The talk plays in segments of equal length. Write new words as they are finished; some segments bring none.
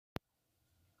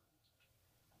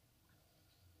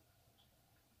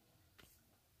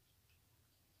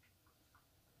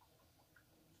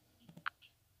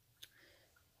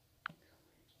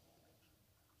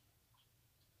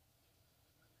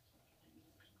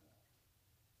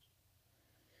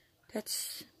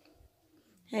That's...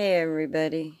 Hey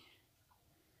everybody.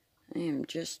 I am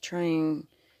just trying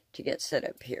to get set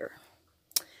up here.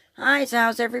 Hi, so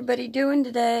how's everybody doing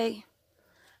today?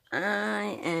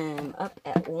 I am up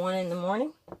at 1 in the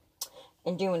morning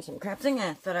and doing some crafting.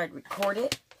 I thought I'd record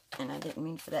it, and I didn't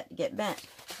mean for that to get bent.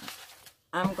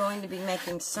 I'm going to be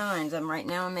making signs. Right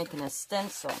now I'm making a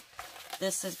stencil.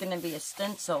 This is going to be a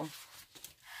stencil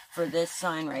for this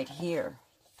sign right here,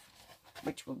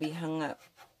 which will be hung up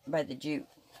by the jute.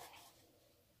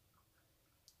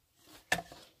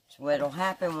 So what'll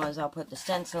happen was I'll put the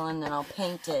stencil in, then I'll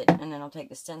paint it, and then I'll take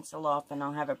the stencil off, and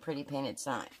I'll have a pretty painted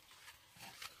sign.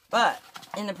 But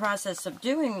in the process of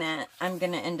doing that, I'm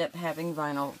going to end up having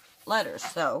vinyl letters.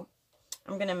 So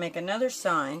I'm going to make another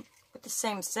sign with the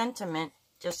same sentiment,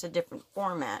 just a different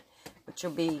format, which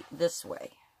will be this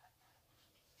way.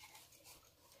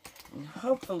 And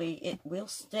hopefully it will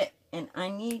stick. And I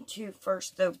need to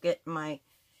first, though, get my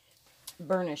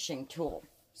burnishing tool.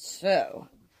 So,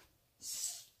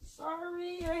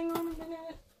 sorry, hang on a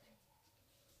minute.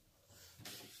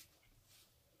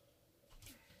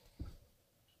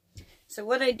 So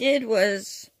what I did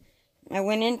was, I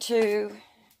went into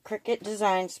Cricut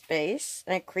Design Space.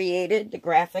 I created the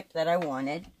graphic that I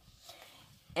wanted.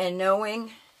 And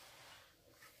knowing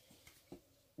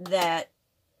that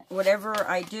whatever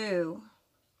I do,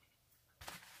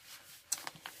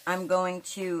 I'm going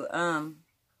to, I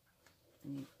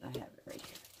have it right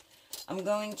here. I'm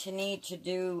going to need to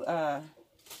do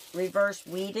reverse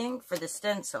weeding for the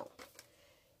stencil.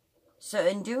 So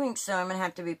in doing so, I'm going to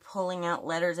have to be pulling out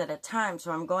letters at a time.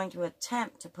 So I'm going to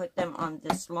attempt to put them on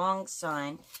this long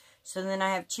sign. So then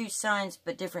I have two signs,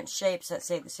 but different shapes that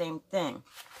say the same thing.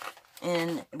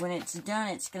 And when it's done,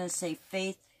 it's going to say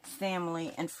faith,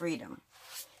 family, and freedom.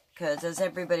 Because as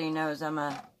everybody knows, I'm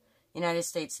a United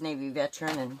States Navy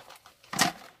veteran, and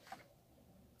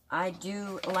I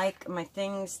do like my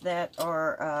things that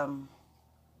are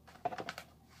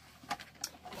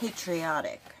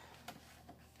patriotic.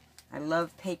 I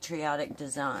love patriotic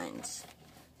designs.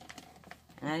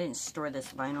 And I didn't store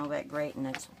this vinyl that great, and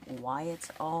that's why it's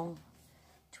all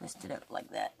twisted up like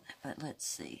that. But let's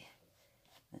see.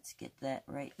 Let's get that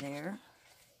right there.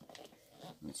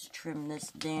 Let's trim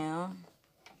this down.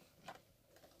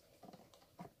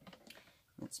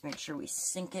 Let's make sure we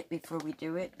sink it before we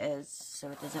do it, so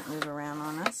it doesn't move around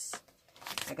on us.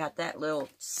 I got that little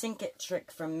sink it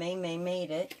trick from May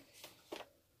Made It.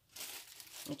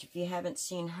 Which, if you haven't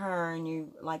seen her and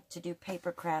you like to do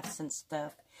paper crafts and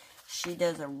stuff, she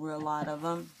does a real lot of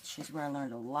them. She's where I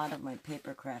learned a lot of my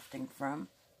paper crafting from.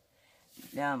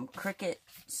 Cricut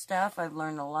stuff, I've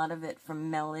learned a lot of it from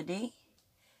Melody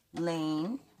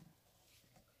Lane.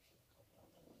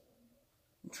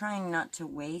 I'm trying not to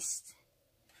waste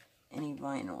any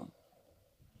vinyl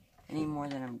any more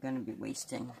than I'm going to be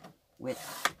wasting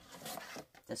with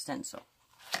the stencil.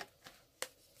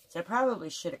 So I probably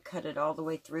should have cut it all the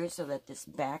way through so that this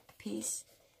back piece,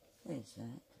 what is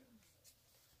that?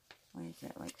 Why is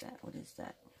that like that? What is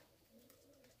that?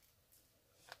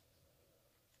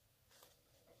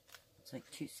 It's like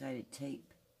two-sided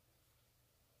tape.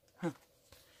 Huh.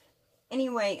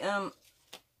 Anyway,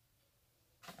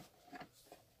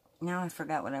 now I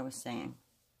forgot what I was saying.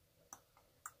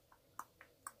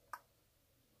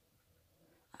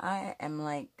 I am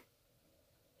like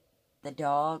the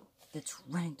dog that's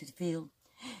running through the field,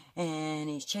 and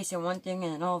he's chasing one thing,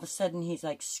 and then all of a sudden he's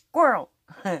like, squirrel!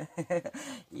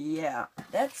 Yeah,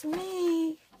 that's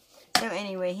me. So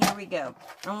anyway, here we go.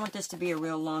 I don't want this to be a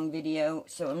real long video,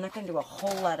 so I'm not going to do a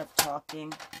whole lot of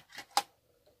talking.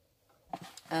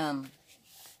 But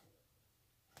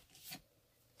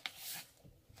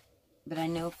I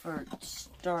know for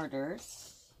starters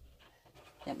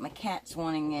that my cat's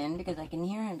wanting in, because I can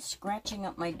hear him scratching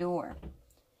up my door.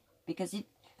 Because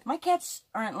my cats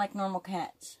aren't like normal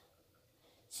cats.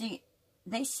 See,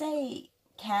 they say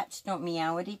cats don't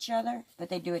meow at each other, but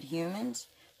they do at humans.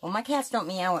 Well, my cats don't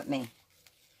meow at me.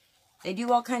 They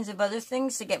do all kinds of other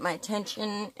things to get my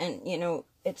attention, and, you know,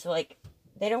 it's like,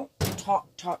 they don't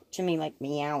talk to me like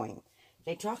meowing.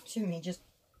 They talk to me, just,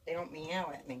 they don't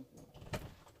meow at me.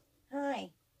 Hi.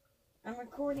 I'm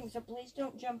recording, so please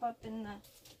don't jump up in the...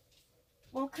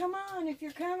 Well, come on, if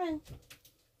you're coming.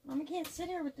 Mama can't sit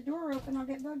here with the door open. I'll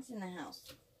get bugs in the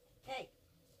house. Hey,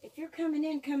 if you're coming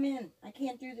in, come in. I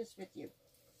can't do this with you.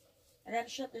 I gotta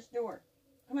shut this door.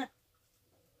 Come on.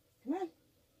 Come on.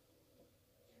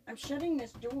 I'm shutting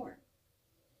this door.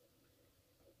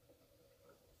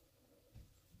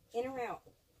 In or out?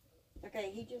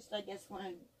 Okay, he just, I guess,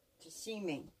 wanted to see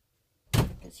me.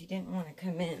 Because he didn't want to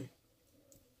come in.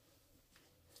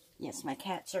 Yes, my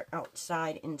cats are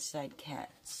outside, inside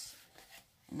cats.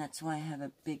 And that's why I have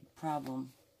a big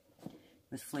problem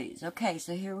with fleas. Okay,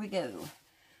 so here we go.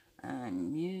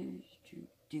 I'm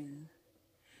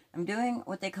doing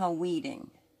what they call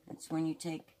weeding. It's when you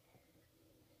take,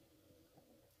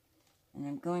 and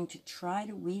I'm going to try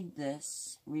to weed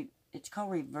this. It's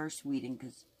called reverse weeding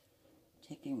because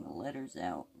taking the letters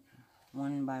out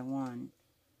one by one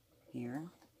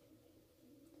here.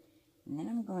 And then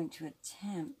I'm going to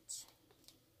attempt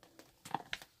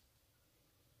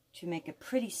to make a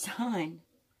pretty sign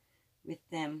with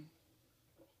them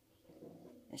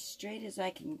as straight as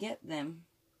I can get them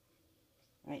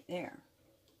right there.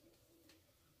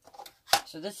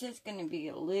 So this is going to be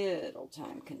a little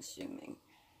time consuming.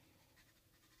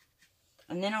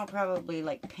 And then I'll probably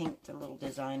like paint a little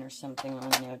design or something on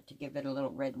there to give it a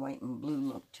little red, white, and blue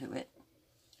look to it.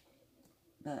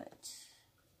 But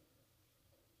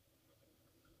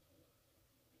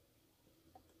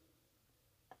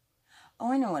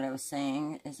oh, I know what I was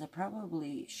saying, is I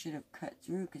probably should have cut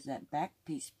through because that back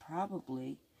piece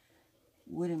probably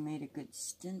would have made a good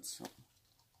stencil.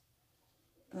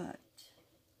 But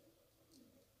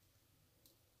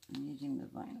I'm using the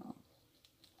vinyl.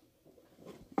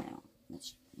 Now,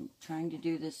 I'm trying to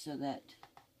do this so that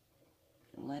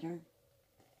the letter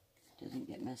doesn't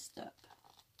get messed up.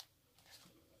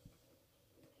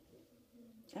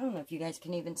 I don't know if you guys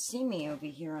can even see me over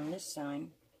here on this sign.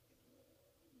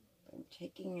 I'm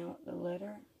taking out the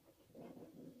letter,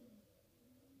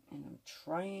 and I'm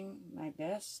trying my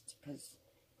best, because,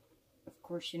 of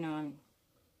course, you know, I'm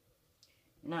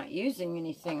not using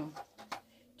anything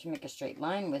to make a straight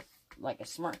line with, like a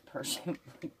smart person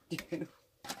would do.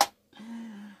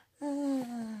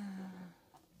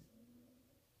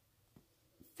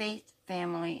 Faith,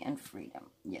 family, and freedom.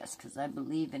 Yes, because I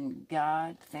believe in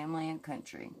God, family, and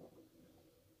country.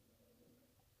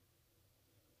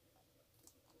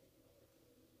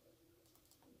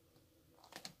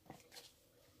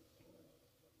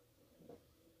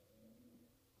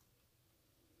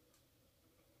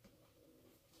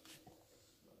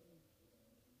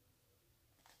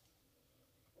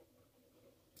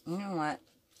 You know what?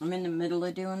 I'm in the middle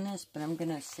of doing this, but I'm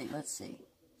going to see. Let's see.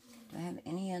 Do I have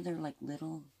any other, like,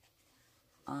 little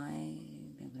eye?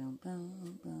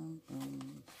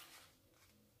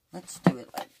 Let's do it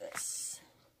like this.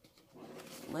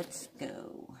 Let's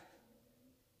go.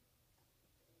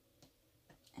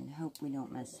 And hope we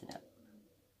don't mess it up.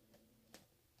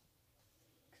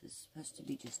 Because it's supposed to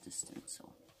be just a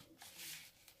stencil.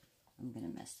 I'm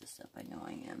going to mess this up. I know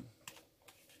I am.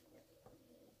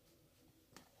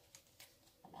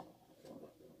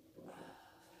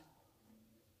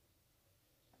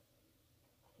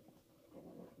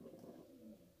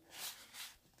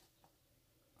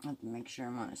 I have to make sure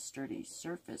I'm on a sturdy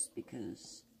surface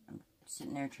because I'm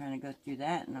sitting there trying to go through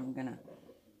that, and I'm going to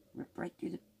rip right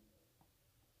through the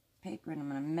paper, and I'm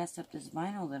going to mess up this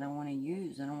vinyl that I want to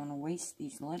use. I don't want to waste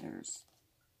these letters.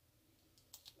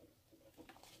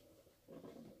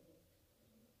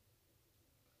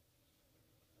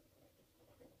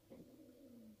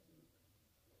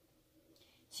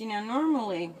 See, now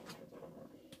normally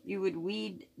you would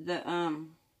weed the,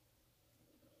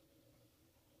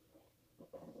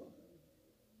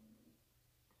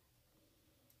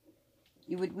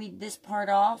 you would weed this part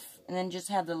off and then just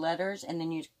have the letters, and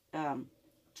then use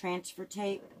transfer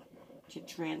tape to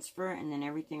transfer, and then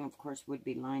everything, of course, would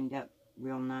be lined up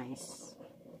real nice.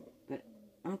 But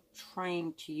I'm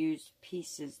trying to use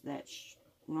pieces that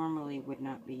normally would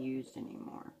not be used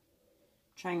anymore.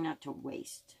 Trying not to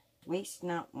waste. Waste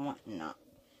not, want not.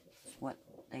 That's what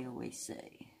they always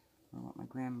say. Or what my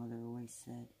grandmother always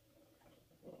said.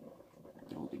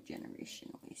 The older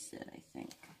generation always said, I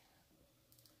think.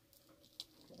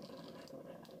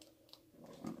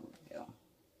 There we go.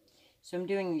 So I'm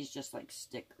doing these just like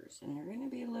stickers, and they're going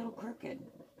to be a little crooked.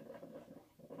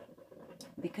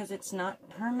 Because it's not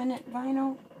permanent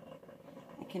vinyl,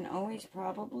 I can always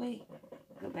probably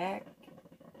go back,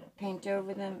 paint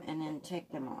over them, and then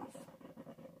take them off.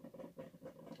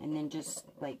 And then just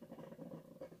like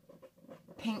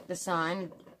paint the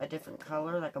sign a different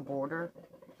color, like a border,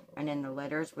 and then the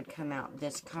letters would come out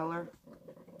this color.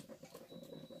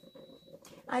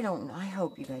 I don't know. I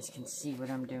hope you guys can see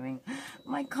what I'm doing.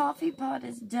 My coffee pot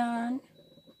is done.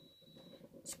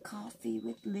 It's Coffee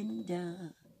with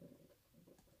Linda.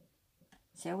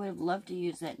 See, I would have loved to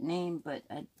use that name, but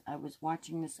I was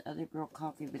watching this other girl,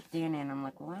 Coffee with Danny, and I'm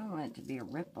like, well, I don't want it to be a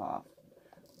ripoff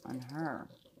on her.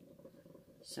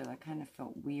 So I kind of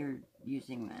felt weird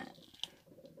using that.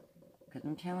 Because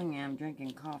I'm telling you, I'm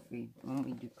drinking coffee when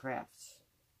we do crafts.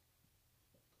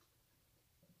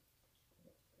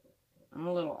 I'm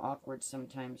a little awkward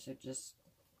sometimes, so just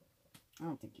I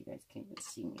don't think you guys can even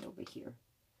see me over here.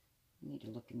 I need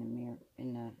to look in the mirror,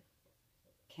 in the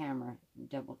camera, and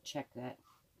double check that.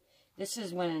 This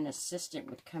is when an assistant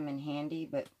would come in handy,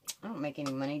 but I don't make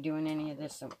any money doing any of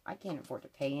this, so I can't afford to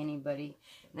pay anybody.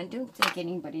 And I don't think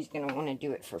anybody's going to want to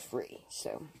do it for free.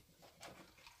 So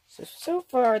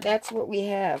far, that's what we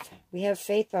have. We have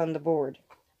faith on the board.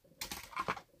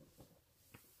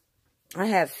 I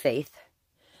have faith.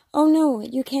 Oh, no,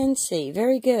 you can see.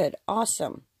 Very good.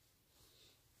 Awesome.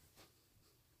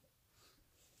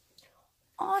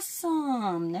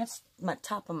 Awesome. That's my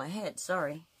top of my head.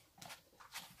 Sorry.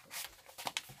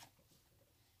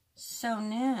 So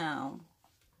now,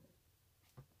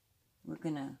 we're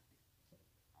going to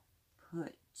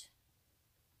put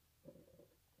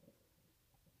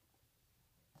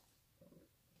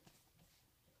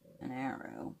an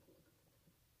arrow.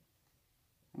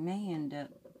 I may end up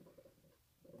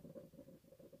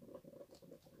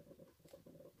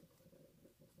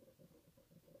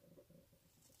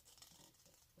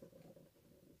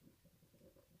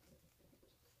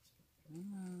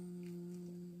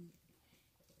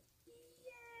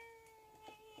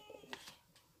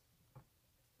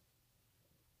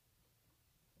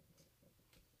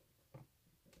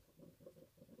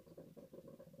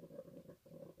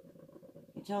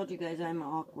I told you guys I'm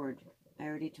awkward. I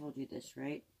already told you this,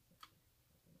 right?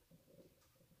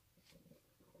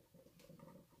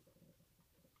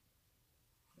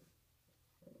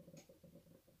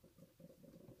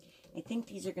 I think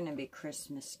these are going to be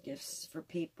Christmas gifts for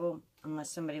people,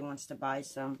 unless somebody wants to buy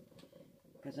some,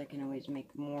 because I can always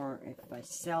make more if I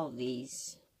sell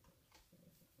these.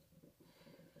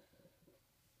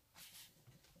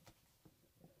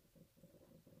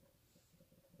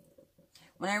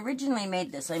 When I originally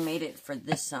made this, I made it for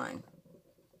this sign.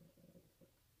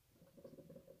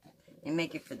 I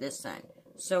make it for this sign.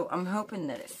 So I'm hoping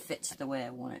that it fits the way I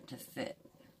want it to fit.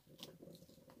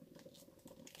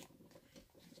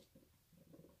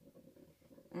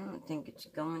 I don't think it's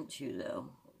going to, though.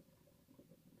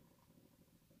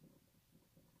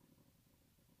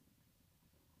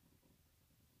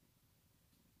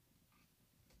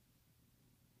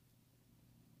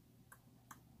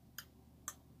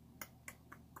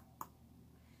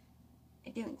 I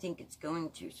don't think it's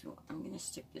going to, so I'm going to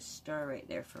stick this star right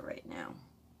there for right now.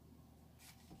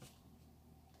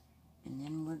 And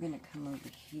then we're going to come over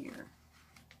here,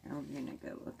 and we're going to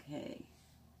go, okay,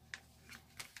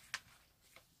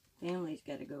 family's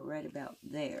got to go right about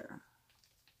there.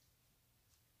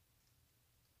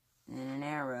 And then an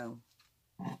arrow.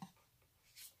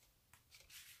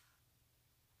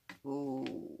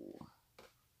 Ooh.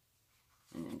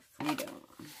 And then freedom.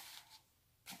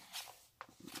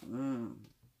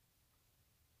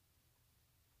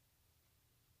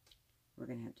 We're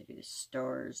going to have to do the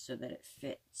stars so that it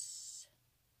fits.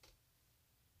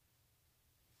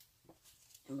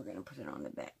 And we're going to put it on the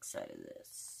back side of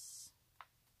this,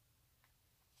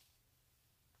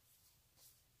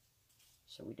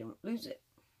 so we don't lose it.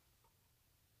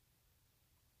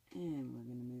 And we're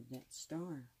going to move that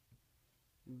star.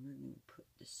 And we're going to put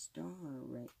the star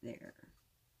right there.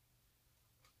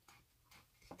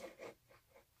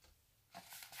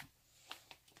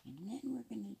 And then we're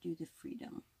going to do the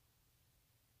freedom.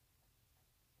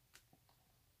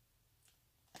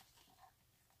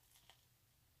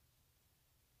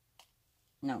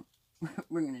 No,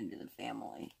 we're going to do the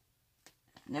family.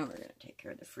 And then we're going to take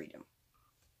care of the freedom.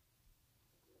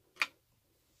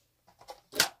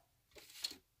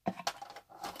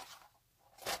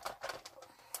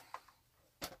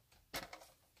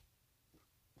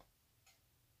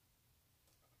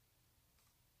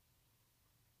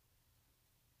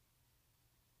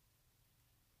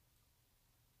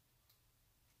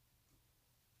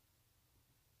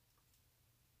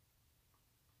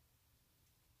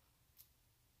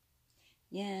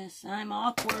 Yes, I'm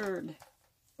awkward.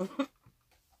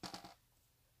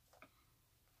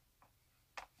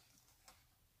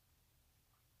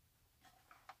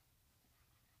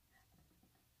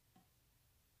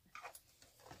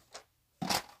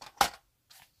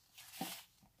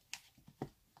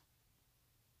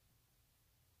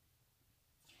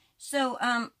 So,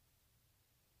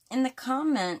 in the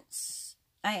comments,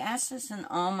 I ask this in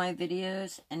all my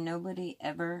videos, and nobody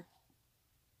ever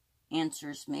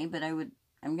answers me, but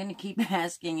I'm going to keep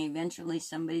asking. Eventually,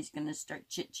 somebody's going to start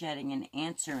chit-chatting and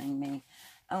answering me.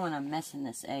 Oh, and I'm messing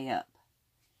this A up.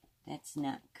 That's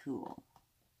not cool.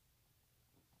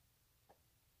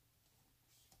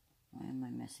 Why am I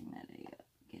messing that A up?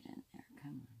 Get in there.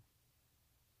 Come on.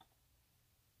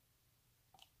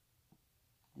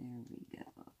 There we go.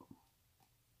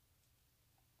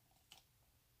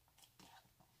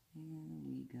 There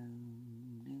we go.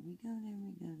 go, there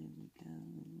we go, there we go.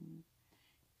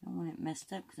 I don't want it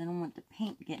messed up because I don't want the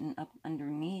paint getting up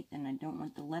underneath, and I don't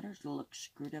want the letters to look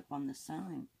screwed up on the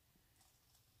sign.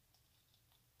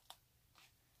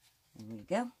 There we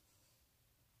go.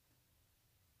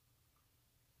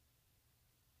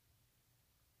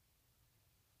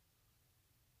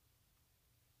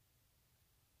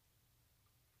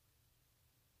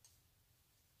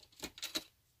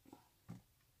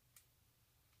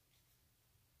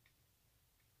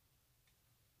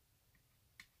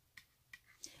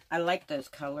 I like those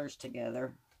colors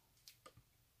together.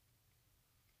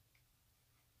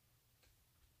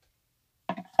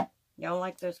 Y'all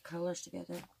like those colors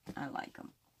together? I like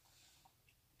them.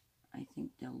 I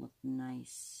think they'll look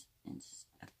nice in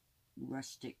a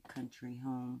rustic country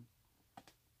home.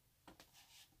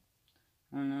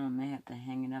 I don't know, I may have to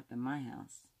hang it up in my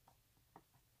house.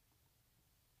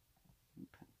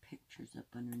 And put pictures up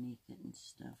underneath it and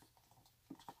stuff.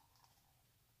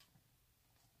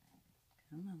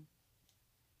 Come on.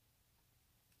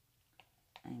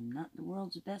 I am not the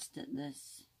world's best at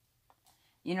this.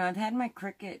 You know, I've had my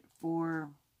Cricut for...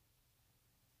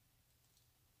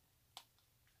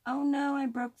 Oh no, I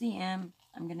broke the M.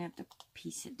 I'm going to have to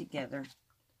piece it together.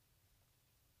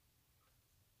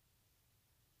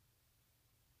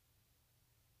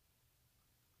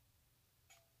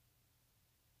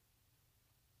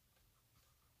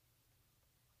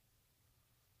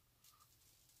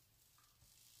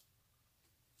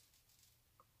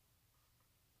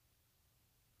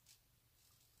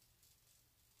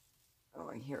 Oh,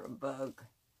 I hear a bug.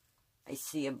 I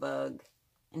see a bug.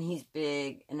 And he's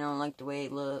big, and I don't like the way he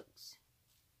looks.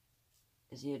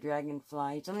 Is he a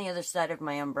dragonfly? It's on the other side of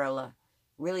my umbrella.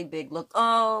 Really big. Look.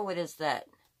 Oh, what is that?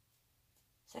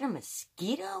 Is that a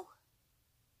mosquito?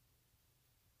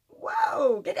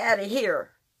 Whoa, get out of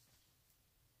here.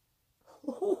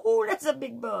 Oh, that's a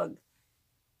big bug.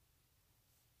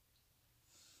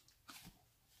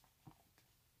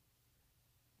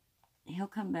 He'll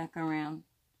come back around.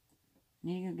 I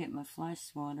need to go get my fly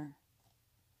swatter.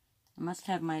 I must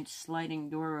have my sliding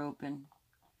door open.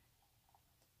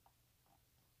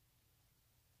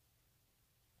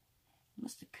 It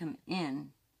must have come in.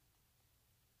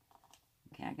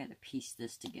 Okay, I gotta piece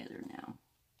this together now.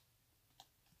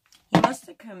 He must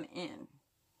have come in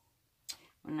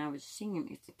when I was seeing him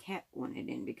if the cat wanted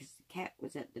in, because the cat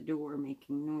was at the door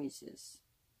making noises.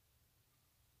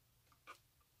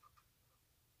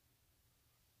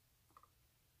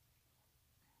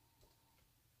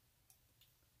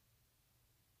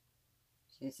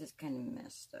 This is kind of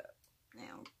messed up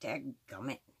now.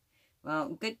 Dadgummit. Well,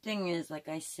 good thing is, like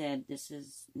I said, this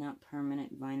is not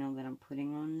permanent vinyl that I'm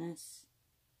putting on this.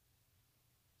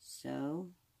 So,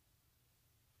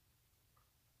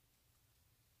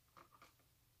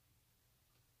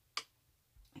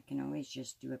 I can always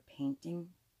just do a painting.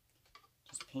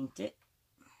 Just paint it.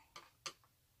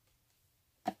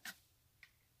 Or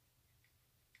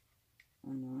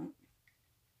not.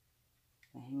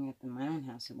 If I hang it up in my own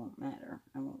house, it won't matter.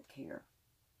 I won't care.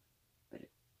 But if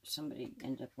somebody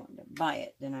ends up wanting to buy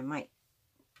it, then I might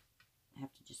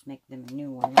have to just make them a new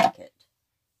one like it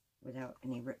without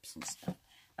any rips and stuff.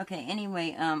 Okay,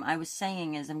 anyway, I was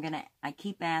saying is I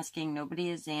keep asking, nobody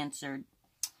has answered,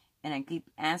 and I keep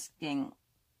asking,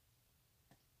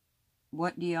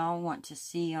 what do y'all want to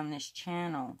see on this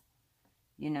channel?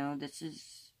 You know,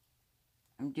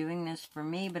 I'm doing this for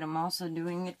me, but I'm also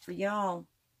doing it for y'all.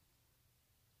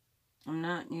 I'm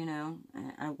not, you know,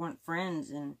 I want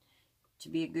friends, and to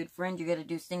be a good friend, you got to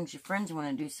do things your friends want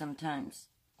to do sometimes.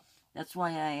 That's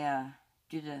why I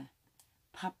do the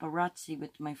paparazzi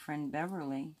with my friend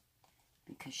Beverly,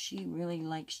 because she really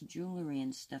likes jewelry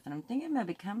and stuff, and I'm thinking about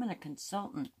becoming a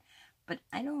consultant, but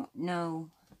I don't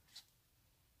know.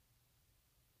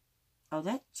 Oh,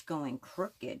 that's going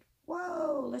crooked.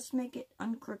 Whoa, let's make it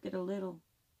uncrooked a little.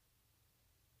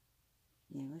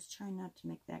 Yeah, let's try not to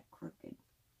make that crooked.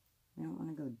 I don't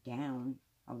want to go down.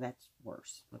 Oh, that's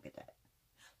worse. Look at that.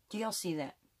 Do y'all see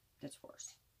that? That's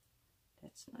worse.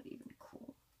 That's not even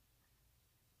cool.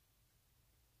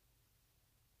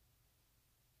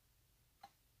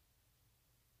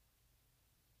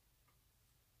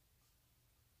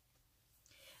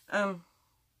 I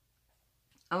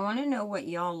want to know what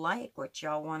y'all like, what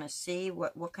y'all want to see,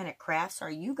 what kind of crafts are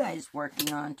you guys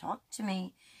working on? Talk to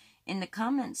me in the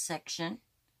comments section.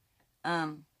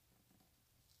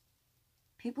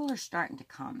 People are starting to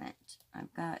comment.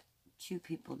 I've got 2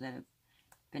 people that have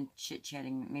been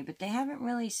chit-chatting with me, but they haven't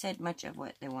really said much of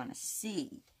what they want to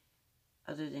see,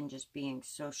 other than just being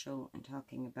social and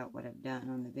talking about what I've done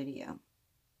on the video.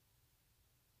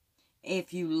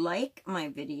 If you like my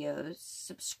videos,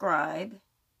 subscribe.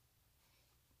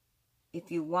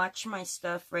 if you watch my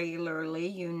stuff regularly,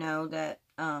 you know that,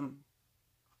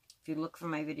 if you look for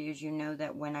my videos, you know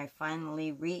that when I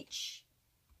finally reach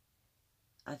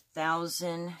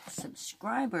 1,000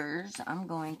 subscribers, I'm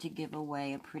going to give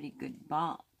away a pretty good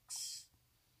box.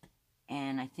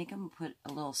 And I think I'm going to put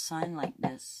a little sign like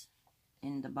this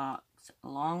in the box.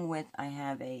 Along with, I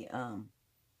have a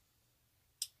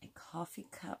coffee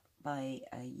cup by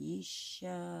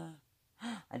Aisha.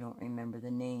 I don't remember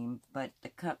the name, but the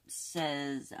cup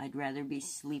says, "I'd rather be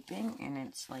sleeping," and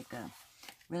it's like a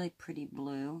really pretty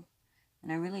blue.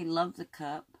 And I really love the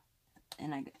cup.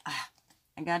 And I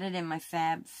got it in my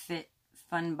Fab Fit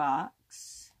Fun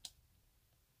box.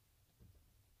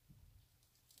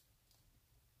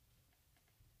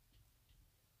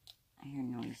 I hear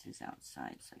noises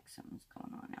outside. It's like something's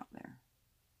going on out there.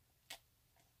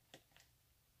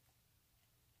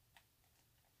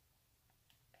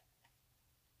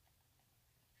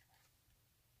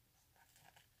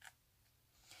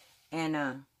 And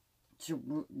it's a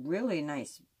really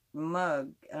nice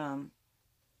mug,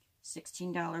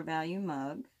 $16 value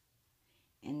mug.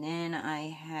 And then I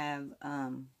have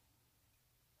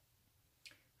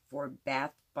 4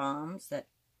 bath bombs that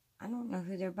I don't know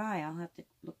who they're by. I'll have to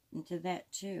look into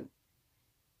that too.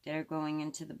 They're going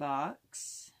into the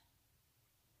box,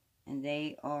 and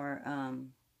they are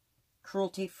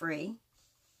cruelty free.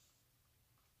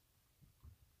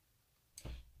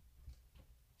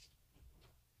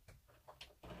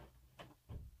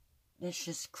 That's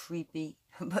just creepy,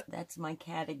 but that's my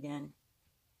cat again.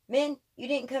 Min, you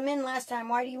didn't come in last time.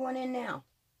 Why do you want in now?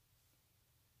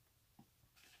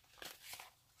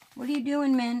 What are you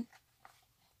doing, Min?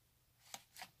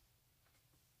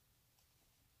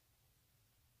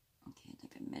 Okay, I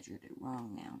think I measured it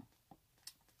wrong now.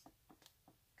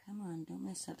 Come on, don't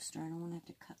mess up, Star. I don't want to have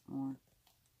to cut more.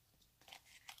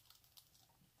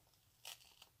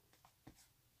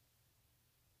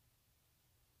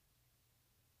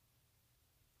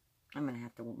 I'm going to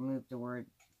have to remove the word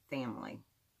family.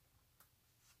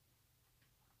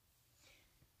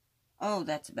 Oh,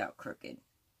 that's about crooked.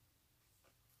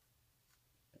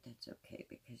 But that's okay,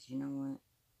 because you know what?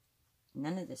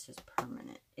 None of this is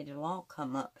permanent. It'll all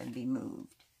come up and be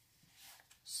moved.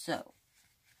 So,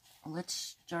 let's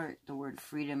start the word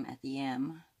freedom at the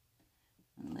M.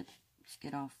 And let's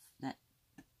get off that.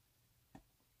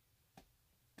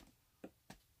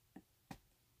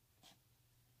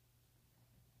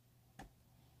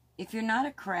 If you're not a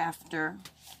crafter,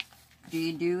 do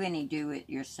you do any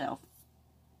do-it-yourself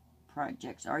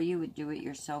projects? Are you a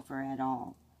do-it-yourselfer at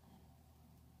all?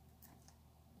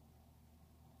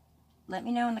 Let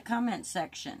me know in the comment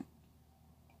section.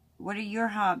 What are your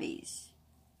hobbies?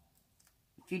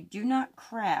 If you do not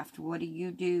craft, what do you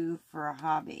do for a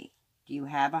hobby? Do you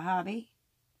have a hobby?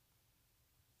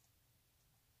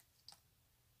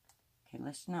 Okay,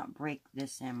 let's not break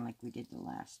this M like we did the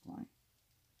last one.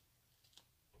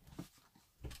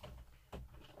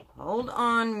 Hold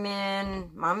on,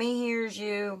 Min. Mommy hears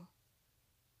you.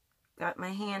 Got my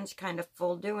hands kind of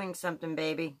full doing something,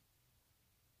 baby.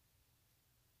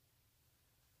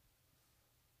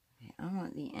 Okay, I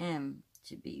want the M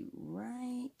to be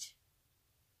right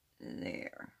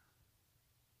there.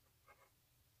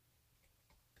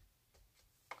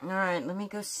 Alright, let me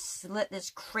go let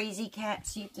this crazy cat,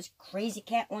 see if this crazy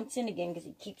cat wants in again, because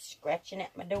he keeps scratching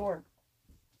at my door.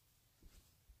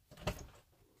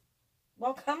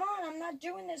 Well, come on, I'm not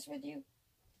doing this with you.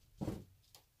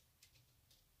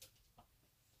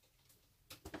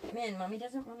 Come in, Mommy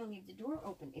doesn't want to leave the door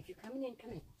open. If you're coming in,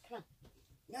 come in. Come on.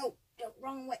 No, don't,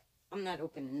 wrong way. I'm not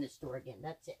opening this door again.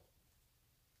 That's it.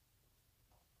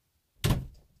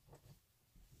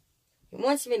 He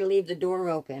wants me to leave the door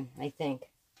open, I think.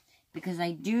 Because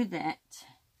I do that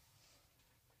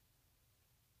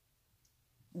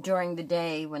during the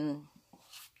day when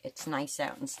it's nice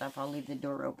out and stuff. I'll leave the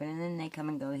door open and then they come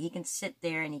and go. He can sit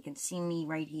there and he can see me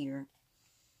right here.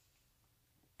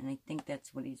 And I think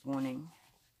that's what he's wanting.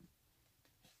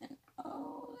 And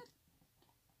oh,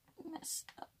 that messed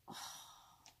up. Oh,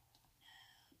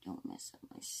 don't mess up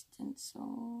my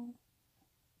stencil.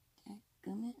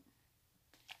 Dadgummit.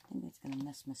 I think that's going to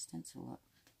mess my stencil up.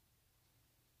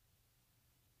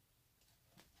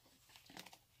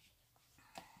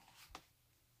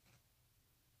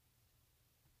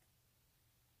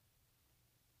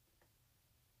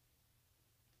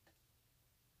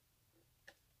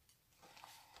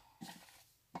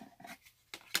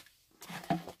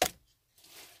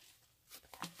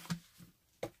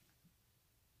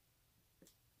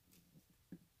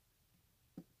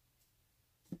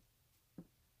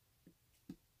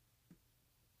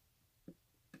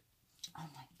 Oh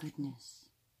my goodness.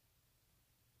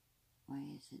 Why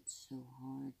is it so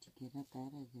hard to get up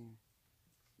out of there?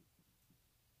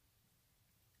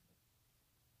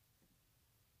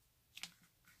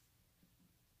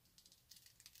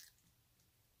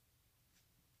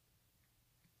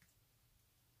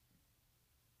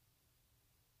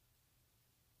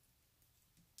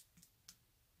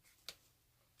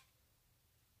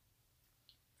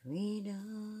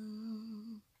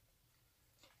 Freedom,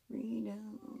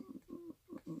 freedom.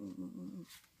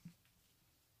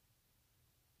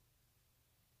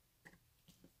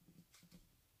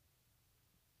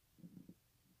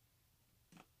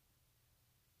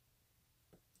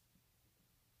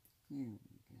 There we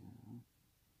go.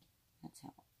 That's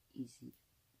how easy it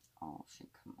all should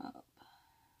come up.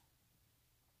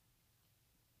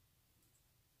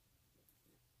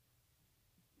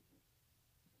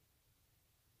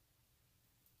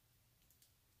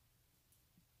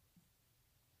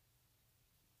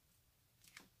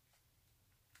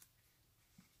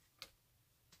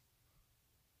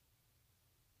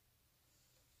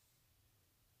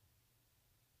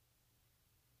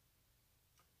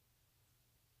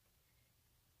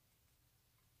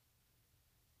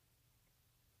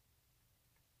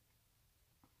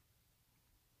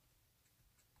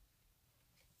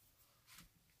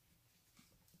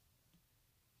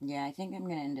 Yeah, I think I'm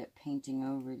going to end up painting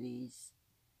over these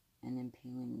and then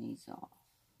peeling these off.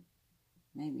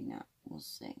 Maybe not. We'll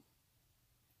see.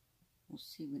 We'll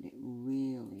see what it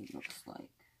really looks like.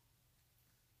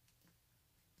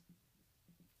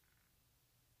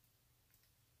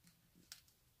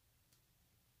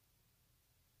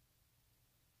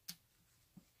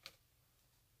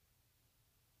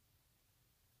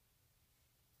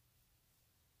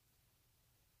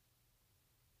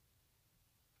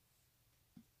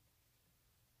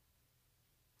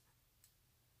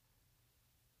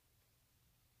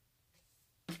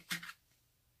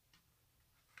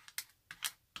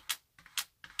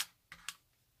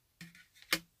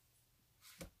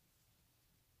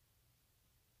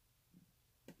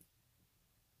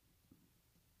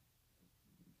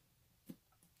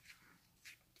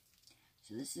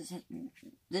 So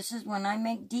this is when I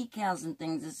make decals and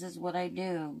things, this is what I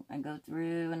do. I go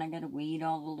through and I gotta weed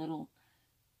all the little...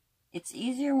 It's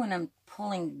easier when I'm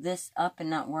pulling this up and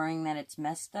not worrying that it's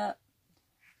messed up.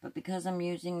 But because I'm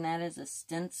using that as a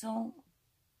stencil,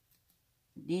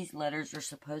 these letters are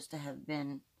supposed to have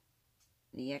been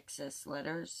the excess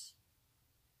letters.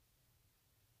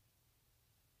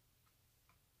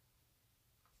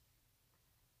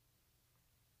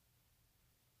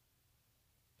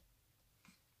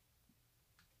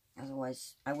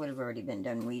 Otherwise, I would have already been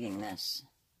done weeding this.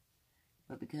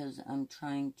 But because I'm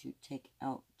trying to take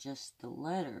out just the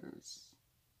letters.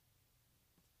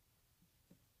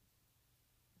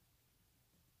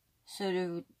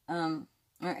 So are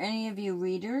any of you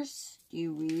readers? Do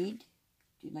you read?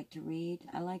 Do you like to read?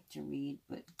 I like to read,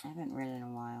 but I haven't read in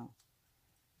a while.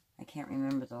 I can't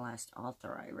remember the last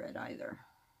author I read either.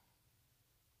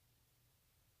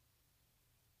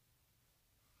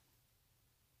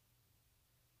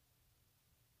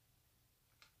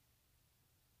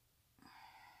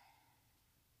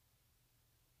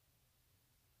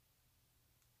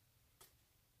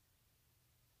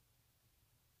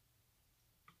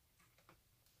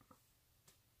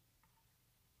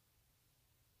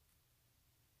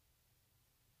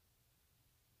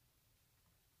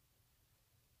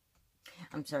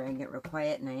 I'm sorry, I get real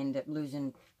quiet and I end up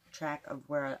losing track of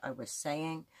where I was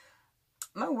saying.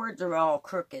 My words are all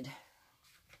crooked.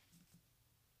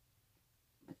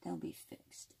 But they'll be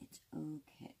fixed. It's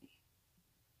okay.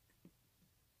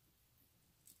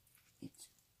 It's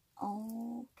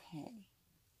okay.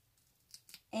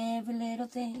 Every little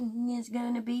thing is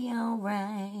gonna be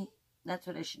alright. That's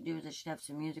what I should do, is I should have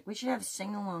some music. We should have a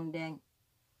sing-along day.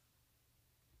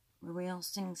 Where we all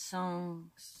sing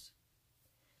songs.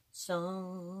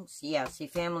 Songs. Yeah, see,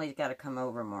 family's got to come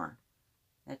over more.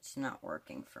 That's not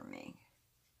working for me.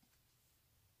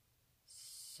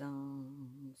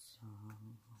 Song,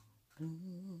 song,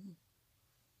 blue.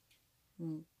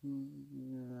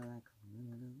 Like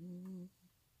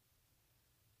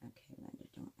okay, Linda,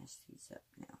 don't mess these up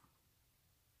now.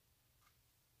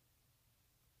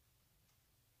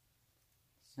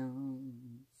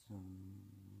 Song, song,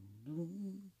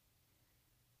 blue.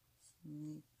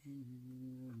 Sleeping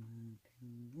under my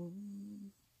pillow.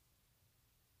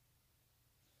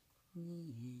 Me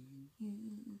and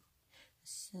you, a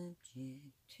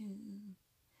subject to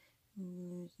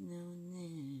blues now and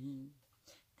then.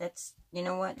 That's, you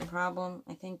know what the problem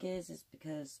I think is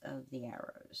because of the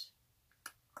arrows.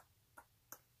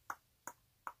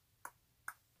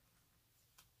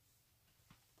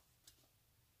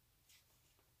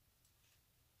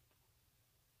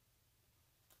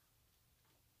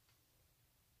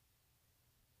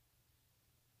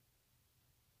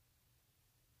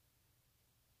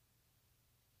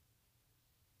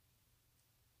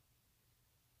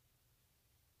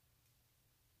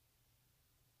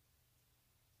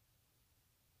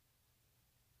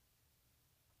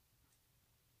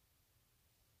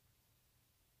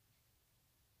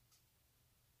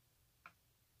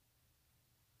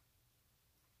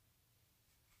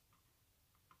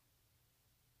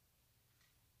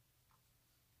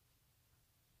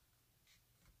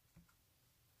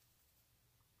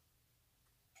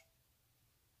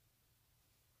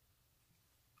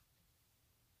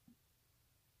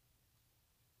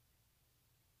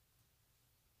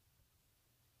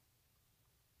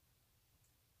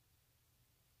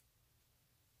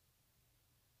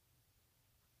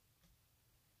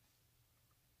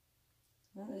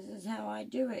 Well, this is how I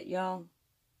do it, y'all.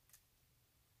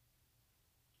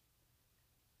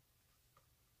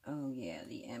 Oh yeah,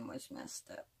 the M was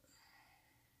messed up.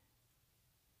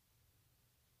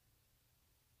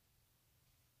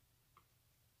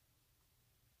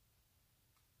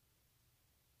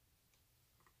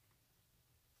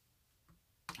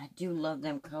 I do love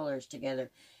them colors together.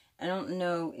 I don't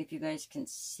know if you guys can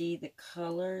see the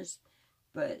colors,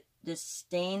 but this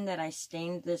stain that I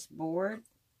stained this board,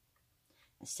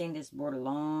 I stained this board a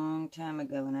long time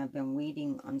ago, and I've been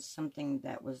waiting on something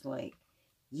that was like,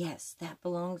 yes, that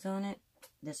belongs on it.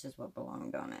 This is what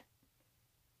belonged on it.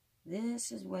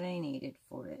 This is what I needed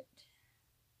for it.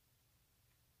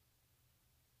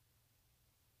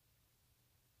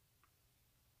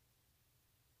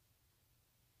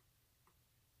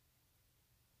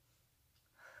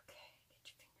 Okay, get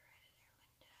your finger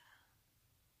out of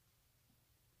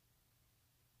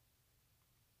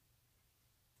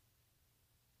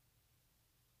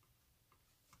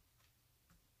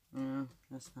there, Linda.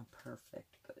 That's not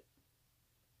perfect, but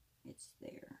it's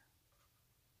there.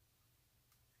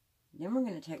 Then we're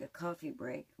going to take a coffee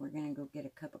break. We're going to go get a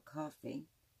cup of coffee.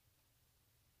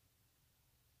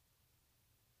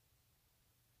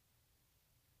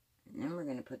 And then we're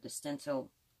going to put the stencil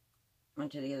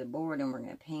onto the other board and we're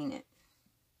going to paint it.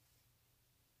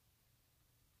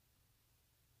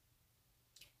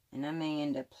 And I may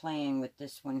end up playing with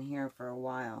this one here for a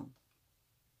while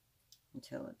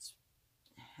until it's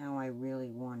how I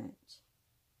really want it.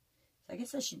 So I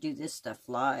guess I should do this stuff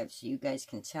live so you guys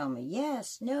can tell me,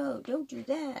 yes, no, don't do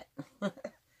that.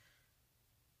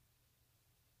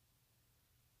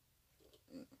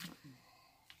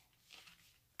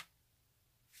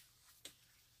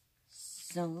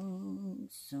 Song,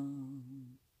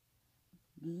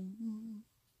 blue.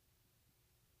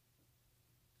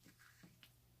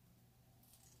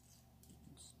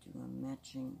 Let's do a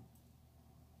matching.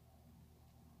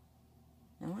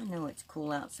 Now I know it's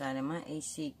cool outside and my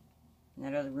AC in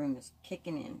that other room is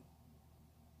kicking in.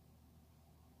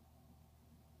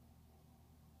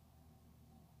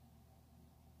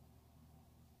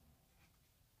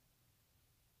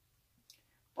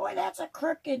 Boy, that's a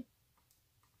crooked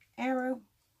arrow.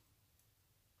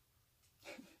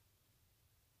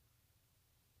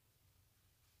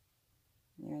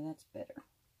 There, that's better.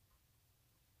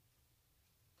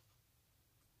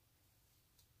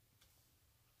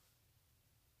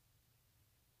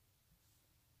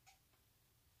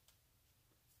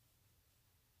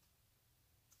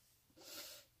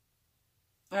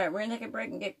 Alright, we're going to take a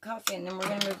break and get coffee, and then we're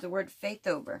going to move the word faith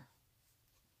over.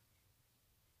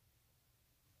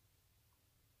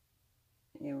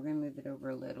 Yeah, we're going to move it over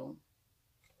a little.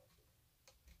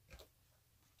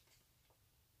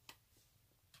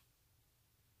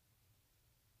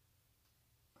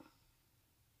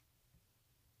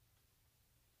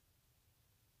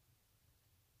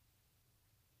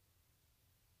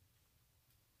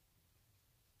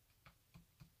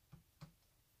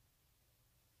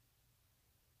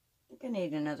 I think I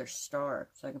need another star,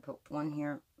 so I can put one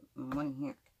here and one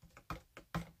here.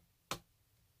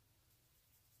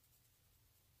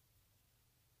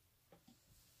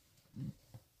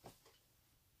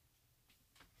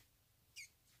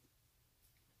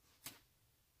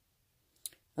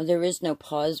 Oh, there is no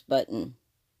pause button.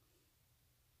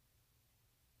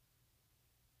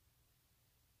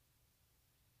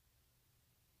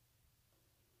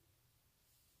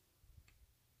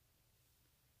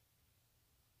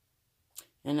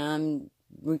 And I'm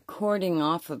recording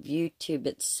off of YouTube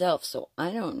itself, so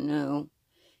I don't know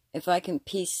if I can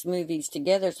piece movies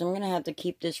together. So I'm going to have to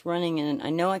keep this running, and I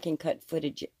know I can cut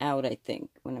footage out, I think,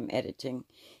 when I'm editing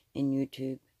in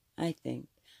YouTube. I think.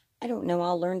 I don't know.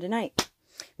 I'll learn tonight.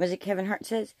 Was it Kevin Hart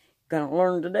says? Gonna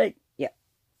learn today. Yeah,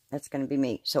 that's going to be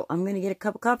me. So I'm going to get a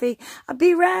cup of coffee. I'll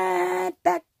be right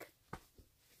back.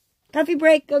 Coffee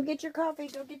break. Go get your coffee.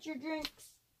 Go get your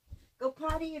drinks. Go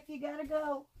potty if you got to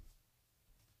go.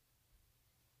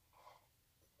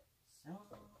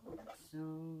 So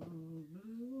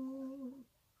blue.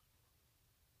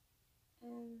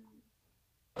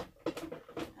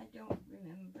 I don't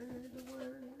remember the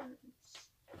words.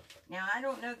 Now, I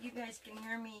don't know if you guys can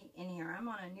hear me in here. I'm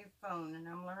on a new phone, and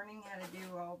I'm learning how to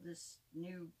do all this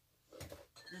video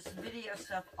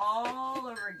stuff all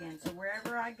over again. So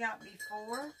wherever I got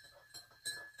before,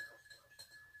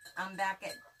 I'm back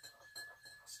at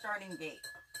starting gate.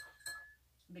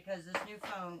 Because this new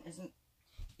phone isn't,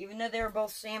 even though they were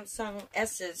both Samsung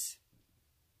S's,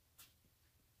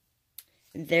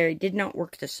 they did not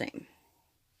work the same.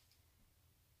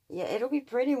 Yeah, it'll be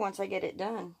pretty once I get it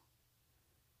done.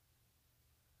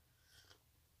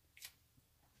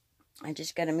 I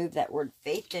just got to move that word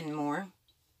faith in more.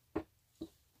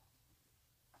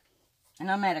 And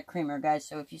I'm at a creamer, guys,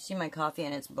 so if you see my coffee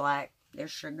and it's black,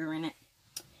 there's sugar in it.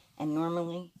 And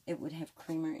normally, it would have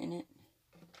creamer in it.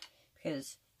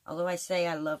 Because, although I say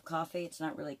I love coffee, it's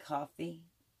not really coffee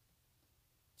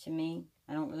to me.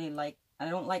 I don't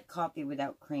like coffee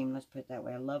without cream, let's put it that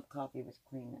way. I love coffee with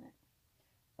cream in it.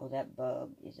 Oh, that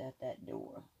bug is at that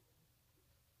door.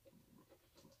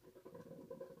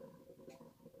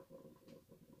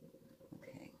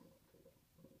 Okay.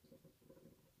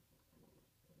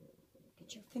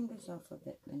 Get your fingers off of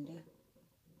it, Linda.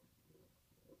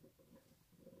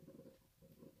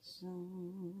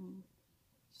 Some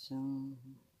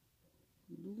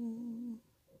blue.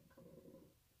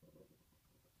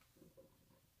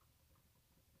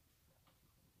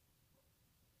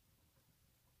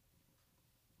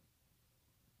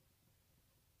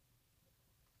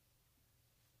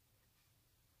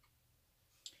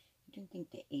 I don't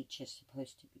think the H is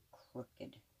supposed to be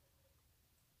crooked.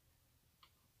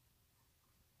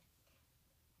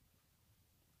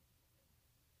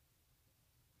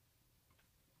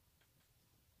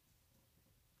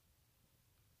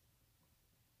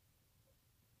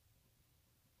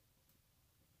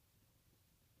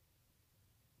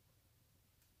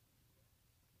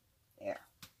 There.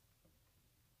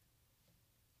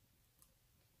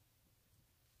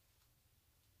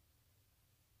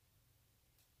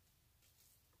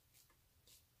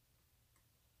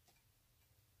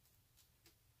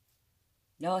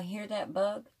 Y'all hear that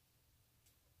bug?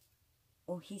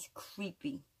 Oh, he's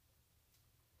creepy.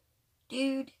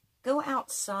 Dude, go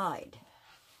outside.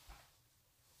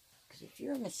 Because if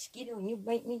you're a mosquito and you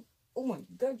bite me, oh my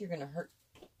God, you're going to hurt.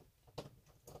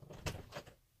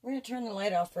 We're going to turn the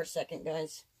light off for a second,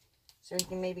 guys. So you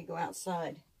can maybe go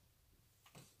outside.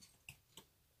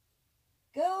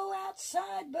 Go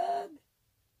outside, bug.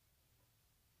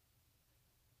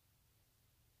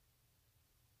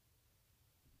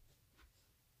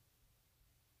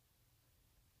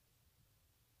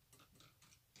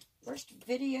 Worst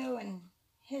video in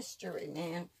history,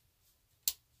 man.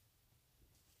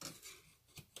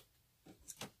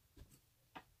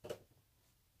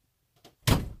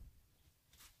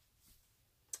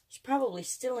 He's probably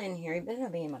still in here. He better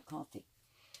not be in my coffee.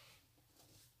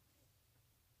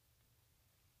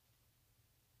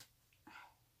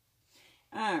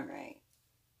 Alright.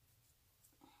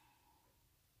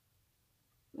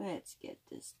 Let's get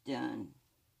this done.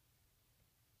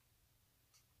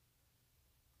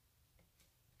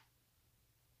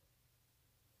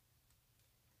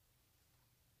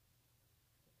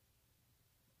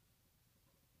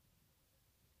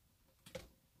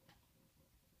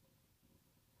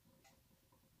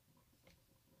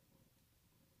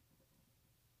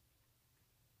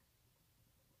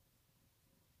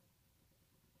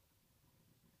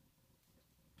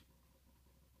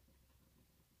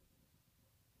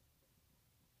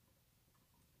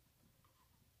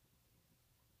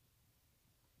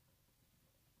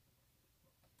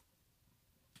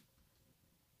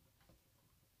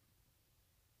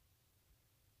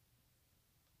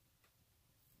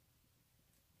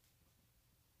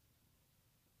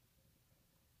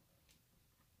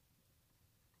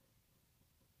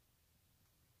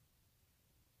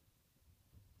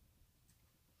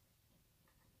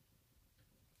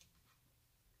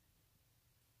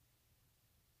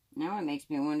 Now it makes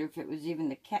me wonder if it was even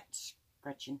the cat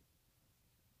scratching.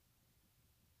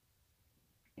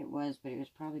 It was, but it was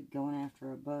probably going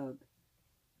after a bug.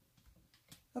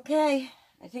 Okay,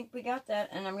 I think we got that,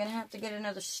 and I'm going to have to get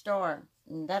another star.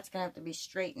 And that's going to have to be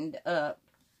straightened up.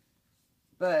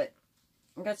 But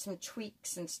I've got some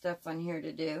tweaks and stuff on here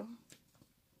to do.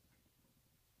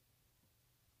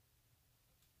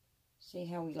 See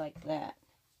how we like that.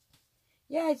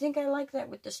 Yeah, I think I like that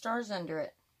with the stars under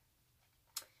it.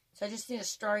 So I just need a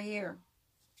star here.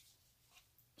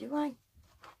 Do I?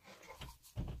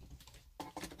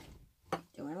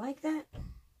 Do I like that?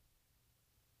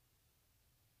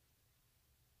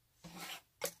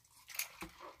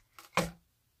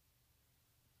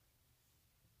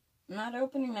 I'm not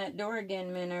opening that door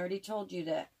again, man. I already told you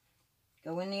that.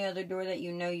 Go in the other door that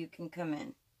you know you can come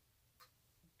in.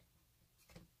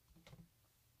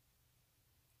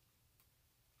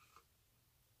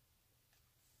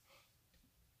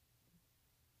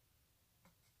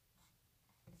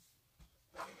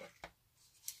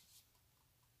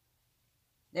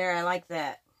 There, I like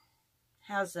that.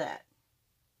 How's that?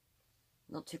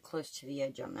 A little too close to the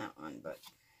edge on that one, but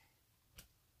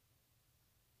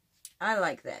I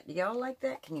like that. Do y'all like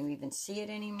that? Can you even see it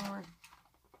anymore?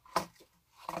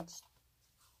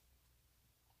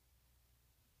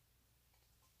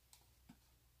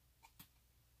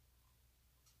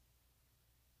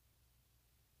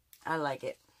 I like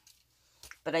it.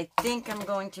 But I think I'm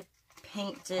going to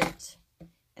paint it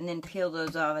and then peel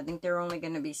those off. I think they're only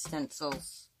going to be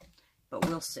stencils, but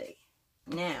we'll see.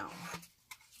 Now,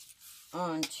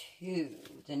 on to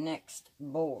the next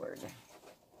board.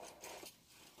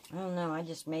 I don't know, I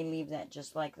just may leave that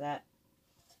just like that.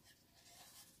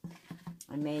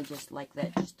 I may just like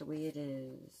that just the way it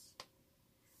is.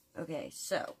 Okay,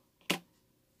 so,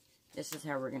 this is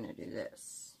how we're going to do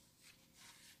this.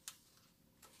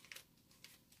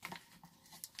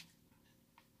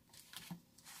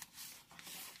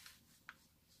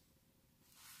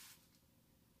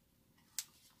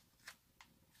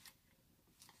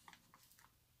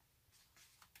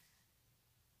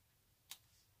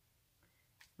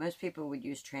 Most people would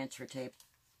use transfer tape.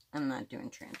 I'm not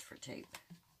doing transfer tape.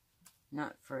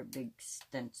 Not for a big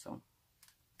stencil.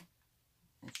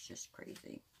 It's just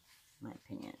crazy. In my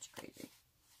opinion, it's crazy.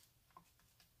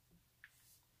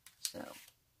 So,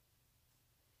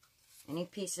 any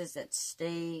pieces that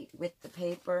stay with the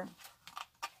paper.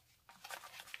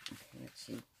 Okay, let's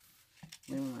see.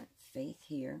 We want Faith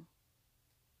here.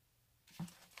 I'm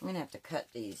going to have to cut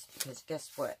these because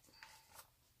guess what?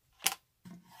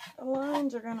 The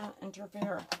lines are going to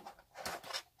interfere.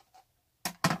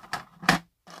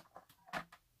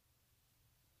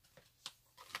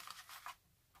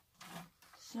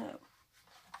 So,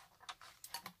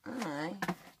 I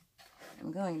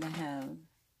am going to have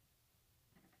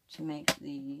to make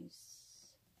these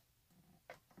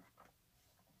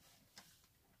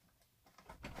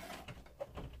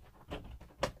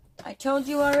I told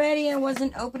you already I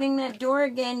wasn't opening that door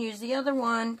again. Use the other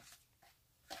one.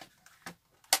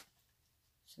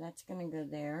 So that's going to go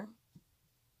there.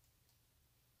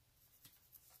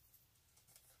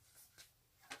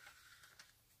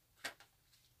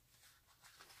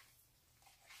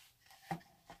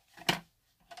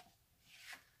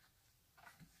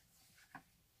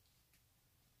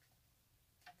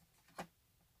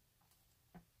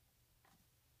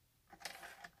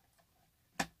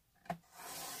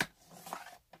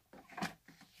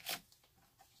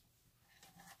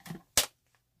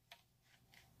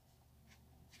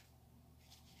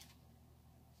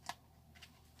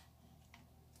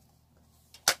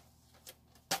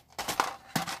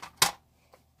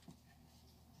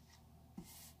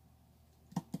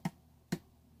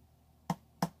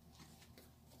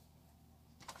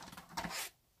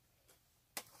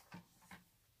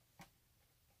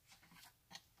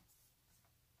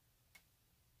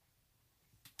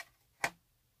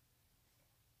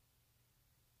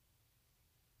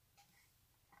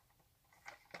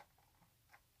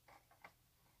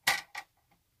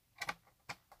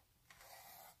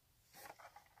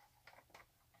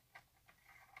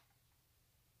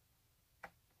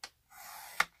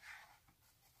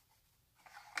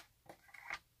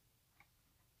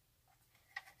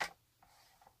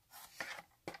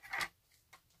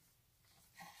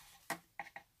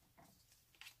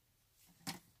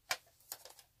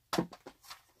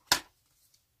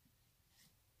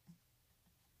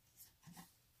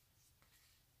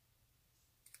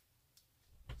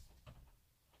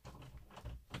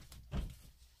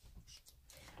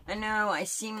 I know I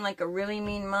seem like a really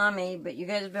mean mommy, but you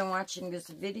guys have been watching this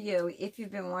video. If you've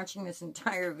been watching this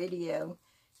entire video,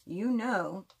 you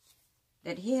know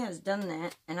that he has done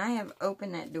that, and I have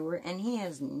opened that door, and he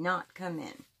has not come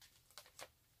in.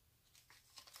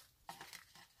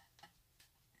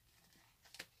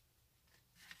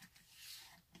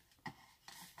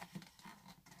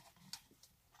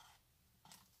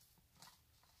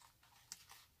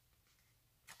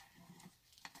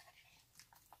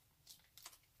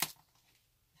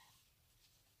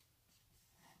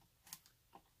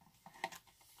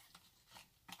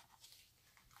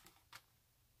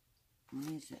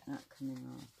 Why is it not coming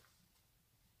off?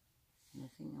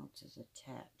 Nothing else is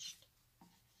attached.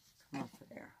 Come off of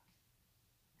there.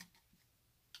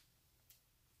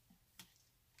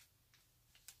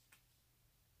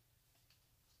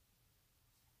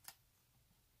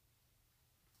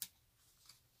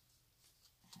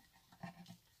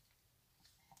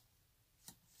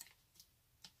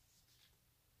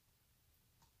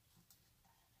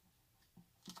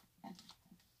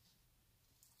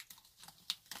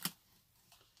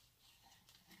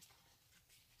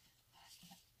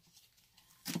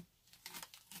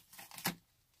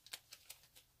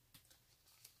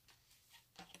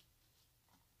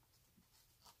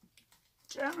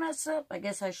 Did I mess up? I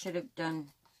guess I should have done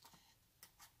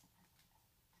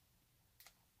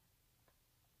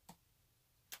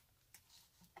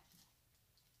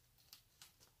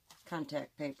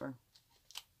contact paper.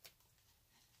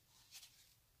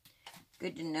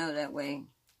 Good to know that way.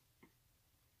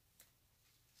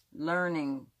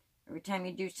 learning. Every time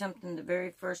you do something the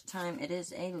very first time, it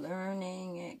is a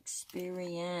learning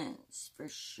experience, for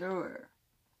sure.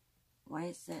 Why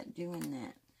is that doing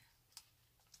that?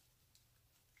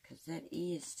 Because that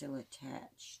E is still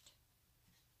attached.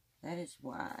 That is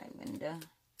why, Linda.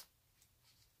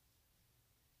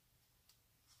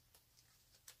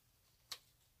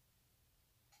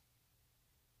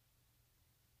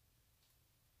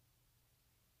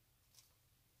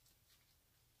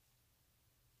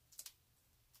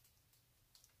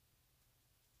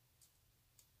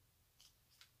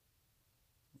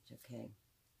 It's okay.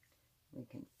 We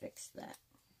can fix that.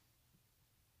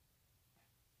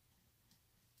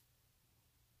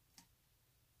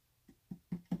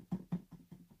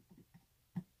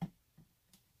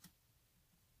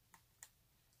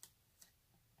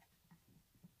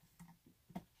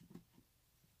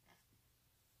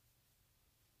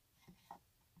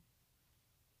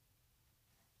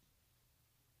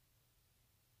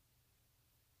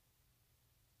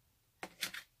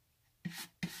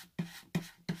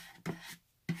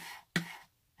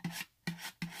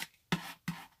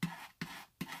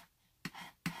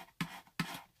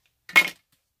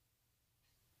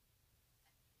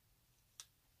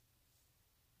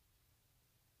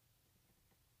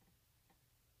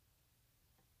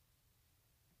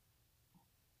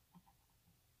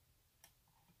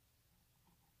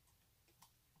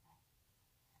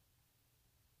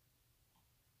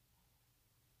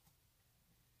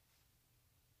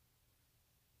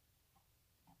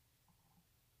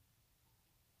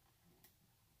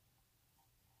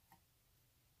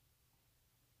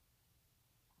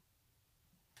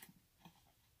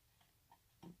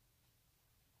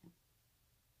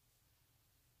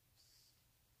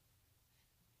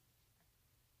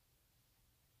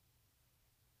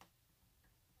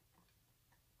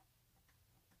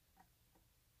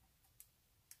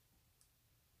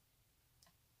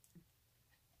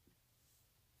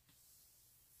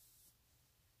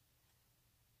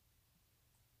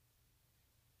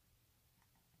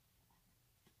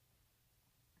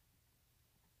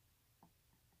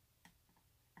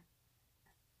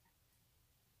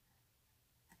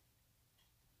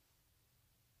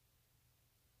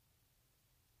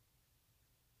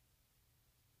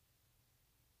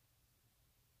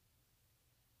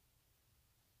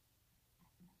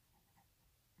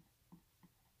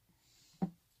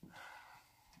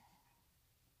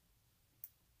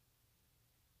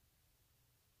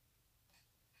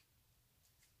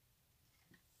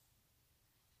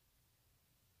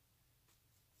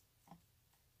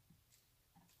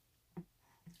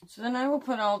 So then I will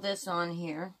put all this on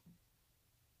here.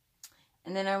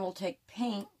 And then I will take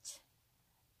paint.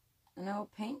 And I will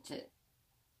paint it.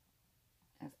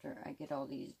 After I get all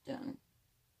these done.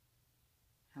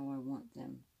 How I want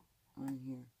them on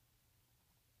here.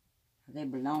 How they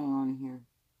belong on here.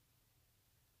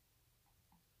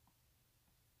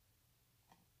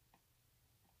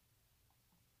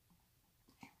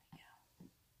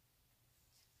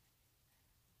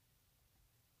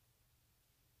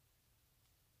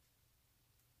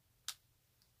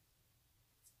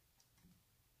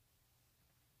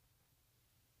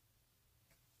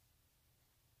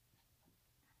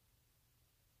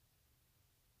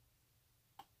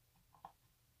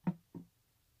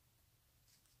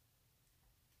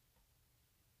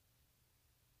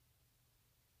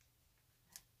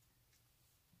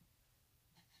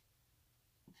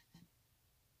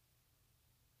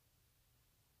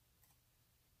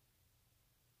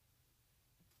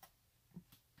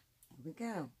 We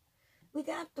go. We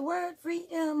got the word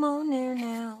freedom on there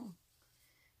now.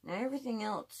 Now everything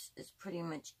else is pretty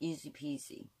much easy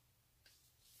peasy.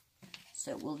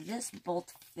 So will this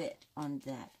bolt fit on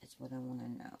that is what I want to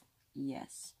know.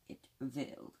 Yes, it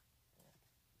will.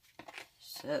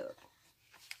 So,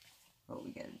 what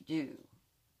we got to do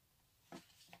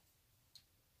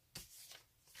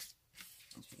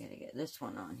is we got to get this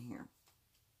one on here.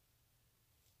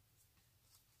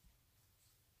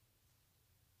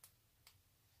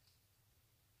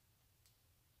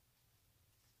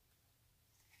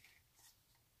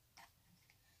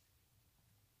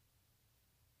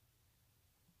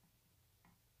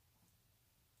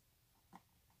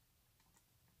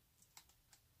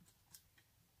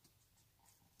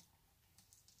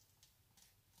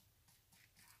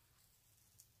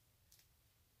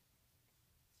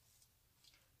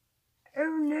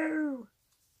 Oh no!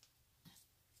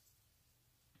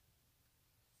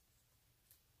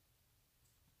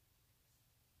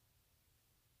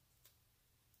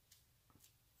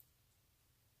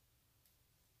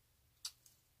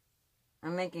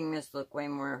 I'm making this look way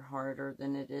more harder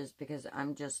than it is because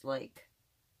I'm just like,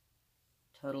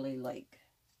 totally like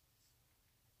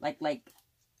Like,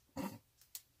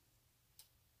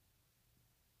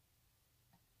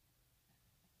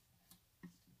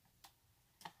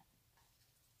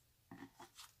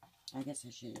 I guess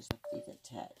I should just leave these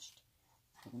attached.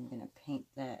 But I'm going to paint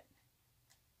that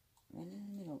right in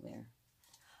the middle there.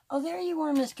 Oh, there you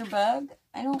are, Mr. Bug.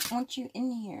 I don't want you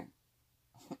in here.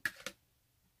 I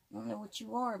don't know what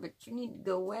you are, but you need to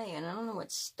go away. And I don't know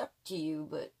what's stuck to you,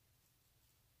 but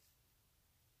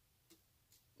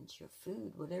it's your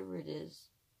food, whatever it is.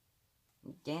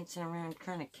 I'm dancing around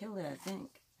trying to kill it, I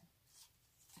think.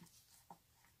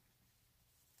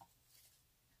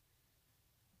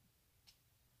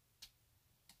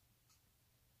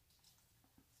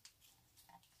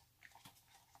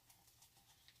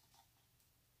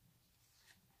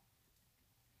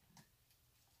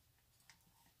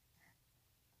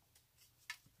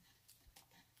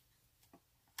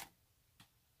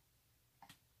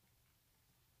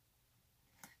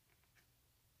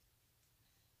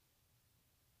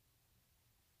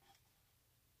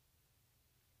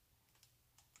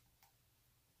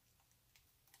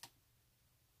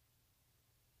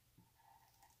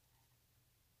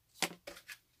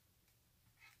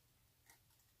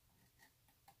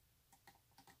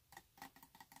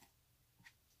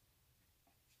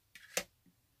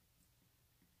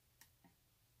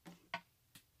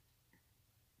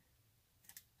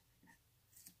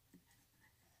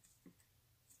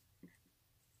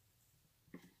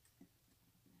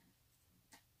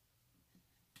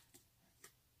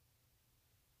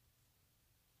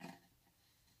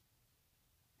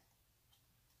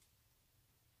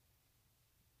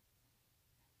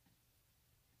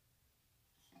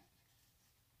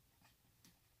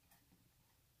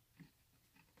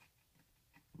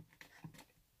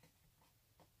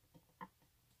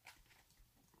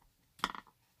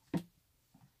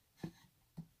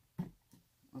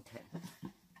 Okay.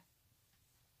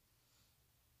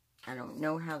 I don't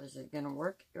know how this is going to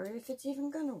work or if it's even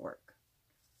going to work.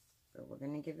 But we're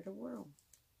going to give it a whirl.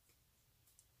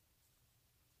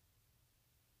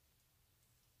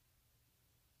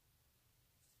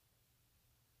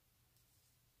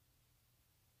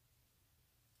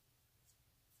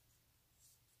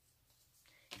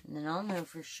 And then I'll know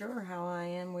for sure how I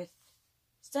am with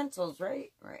stencils,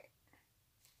 right? Right.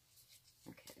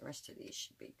 Okay, the rest of these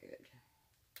should be good.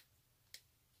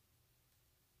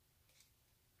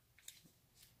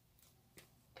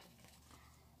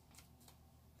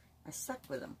 I suck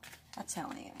with them. That's how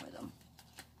I am with them.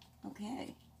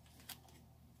 Okay.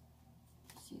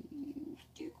 So,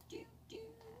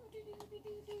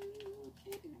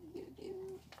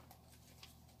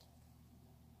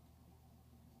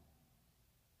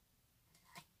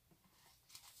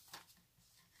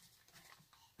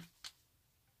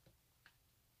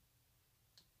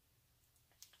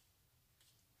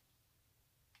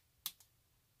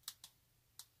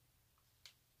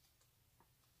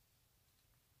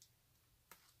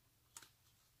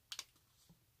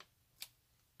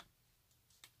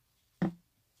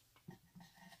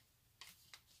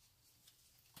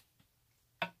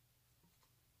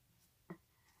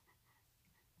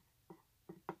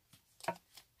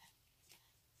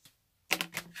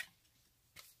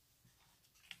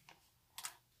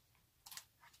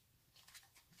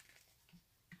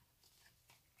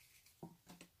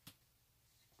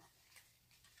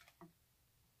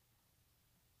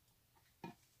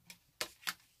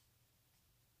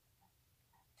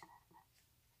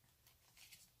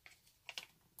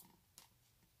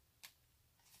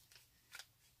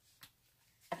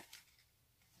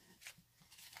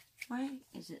 why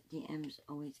is it the M's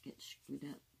always get screwed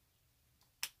up?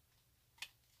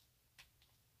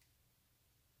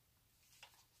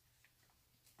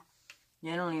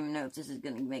 Yeah, I don't even know if this is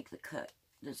going to make the cut,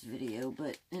 this video,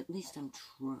 but at least I'm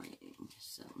trying,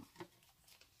 so.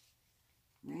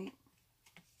 Right?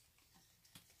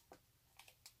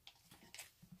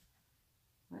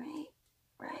 Right?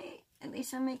 Right? At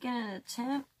least I'm making an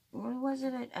attempt. What was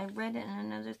it? I read it in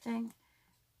another thing.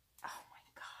 Oh my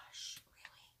gosh,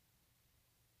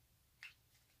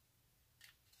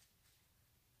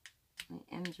 really?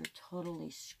 My M's are totally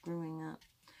screwing up.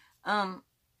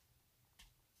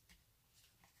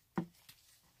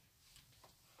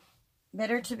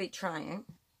 Better to be trying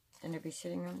than to be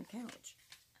sitting on the couch,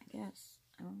 I guess.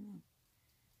 I don't know.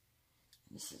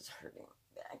 This is hurting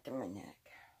back in my neck.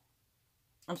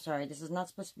 I'm sorry, this is not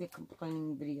supposed to be a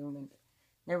complaining video.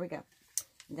 There we go.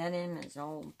 That M is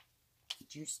all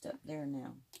juiced up there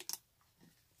now.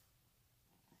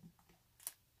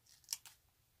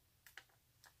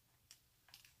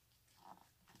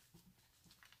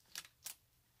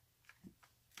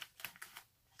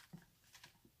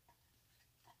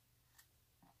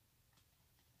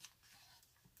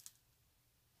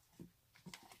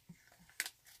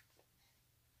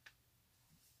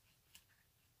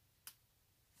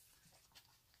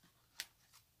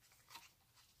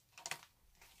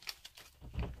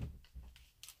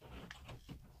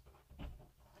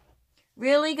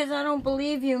 Really? Because I don't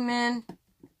believe you, man.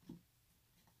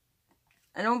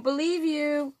 I don't believe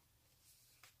you.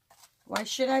 Why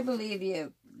should I believe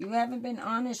you? You haven't been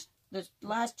honest the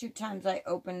last 2 times I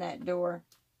opened that door.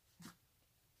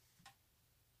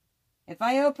 If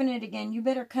I open it again, you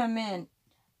better come in.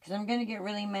 Because I'm going to get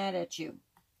really mad at you.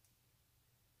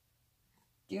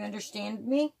 Do you understand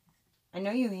me? I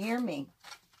know you hear me.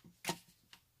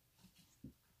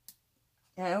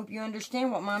 And I hope you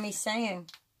understand what Mommy's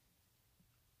saying.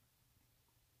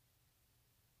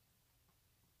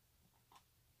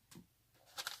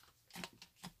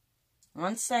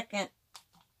 One second.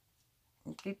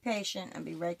 Just be patient. I'll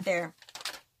be right there.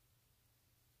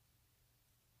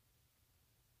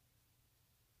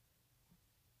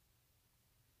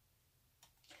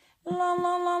 La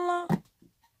la la la.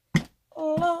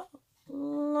 La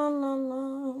la la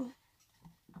la.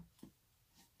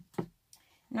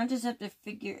 And I'll just have to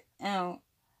figure out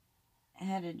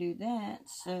how to do that.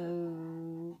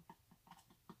 So,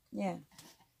 yeah.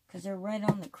 Because they're right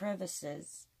on the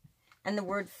crevices. And the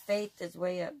word faith is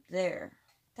way up there.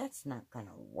 That's not going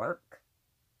to work.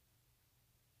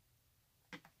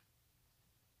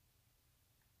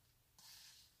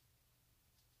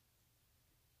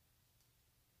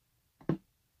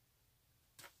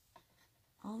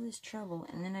 All this trouble,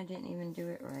 and then I didn't even do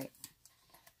it right.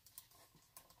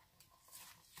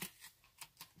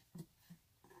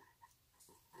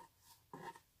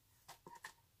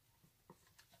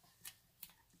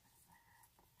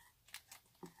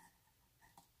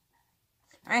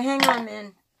 All right, hang on,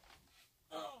 man.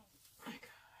 Oh, my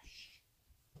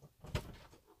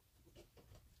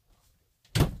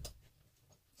gosh.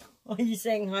 Are you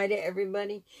saying hi to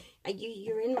everybody?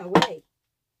 You're in my way.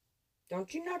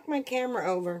 Don't you knock my camera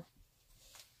over.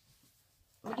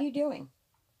 What are you doing?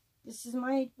 This is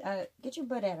my, get your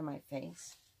butt out of my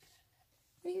face.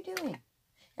 What are you doing?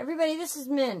 Everybody, this is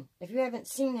Min, if you haven't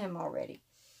seen him already.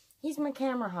 He's my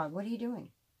camera hog. What are you doing?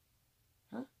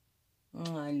 Huh?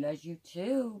 Oh, I love you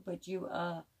too, but you,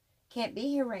 can't be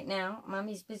here right now.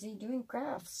 Mommy's busy doing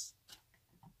crafts.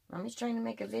 Mommy's trying to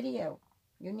make a video.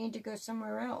 You need to go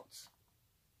somewhere else.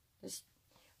 Just,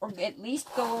 or at least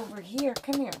go over here.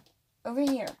 Come here. Over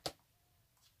here.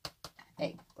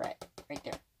 Hey, Brett, right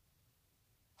there.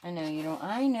 I know you don't.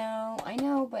 I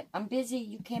know, but I'm busy.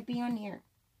 You can't be on here.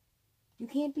 You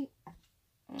can't be.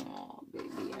 Oh,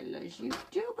 baby, I love you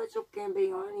too, but you can't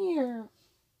be on here.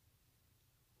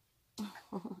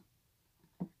 What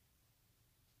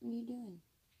are you doing?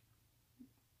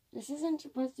 This isn't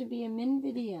supposed to be a Min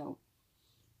video.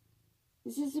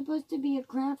 This is supposed to be a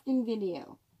crafting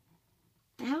video.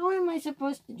 How am I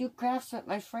supposed to do crafts with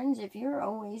my friends if you're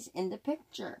always in the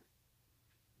picture?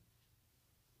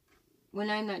 When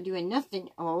I'm not doing nothing.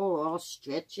 Oh, all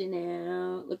stretching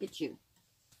out. Look at you.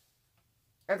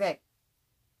 Okay.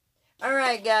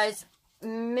 Alright, guys.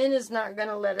 Min is not going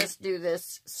to let us do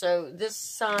this. So this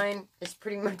sign is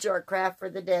pretty much our craft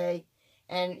for the day.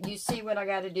 And you see what I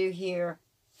got to do here.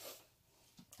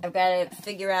 I've got to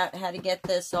figure out how to get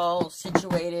this all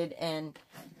situated. And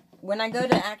when I go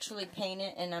to actually paint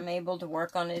it and I'm able to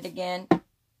work on it again,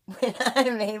 when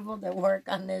I'm able to work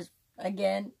on this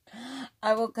again,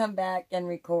 I will come back and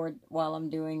record while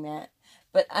I'm doing that.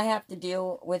 But I have to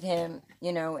deal with him.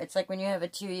 You know, it's like when you have a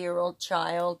 2-year-old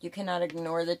child, you cannot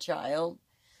ignore the child.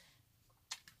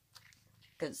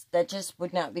 Because that just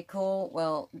would not be cool.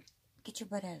 Well, get your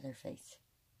butt out of their face.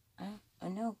 I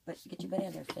know, but get your butt out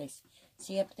of their face.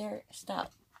 See up there?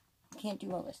 Stop. Can't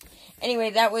do all this.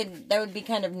 Anyway, that would be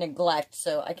kind of neglect.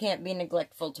 So I can't be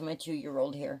neglectful to my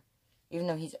 2-year-old here. Even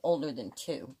though he's older than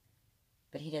 2.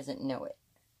 But he doesn't know it.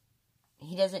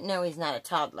 He doesn't know he's not a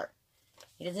toddler.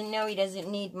 He doesn't know he doesn't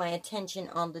need my attention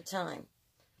all the time.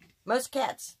 Most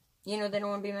cats, you know, they don't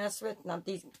want to be messed with. Not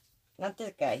this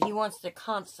guy. He wants to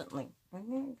constantly. I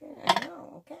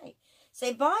know, okay.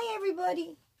 Say bye,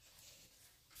 everybody.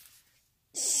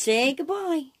 Say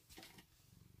goodbye.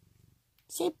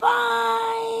 Say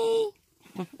bye.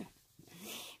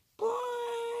 Bye.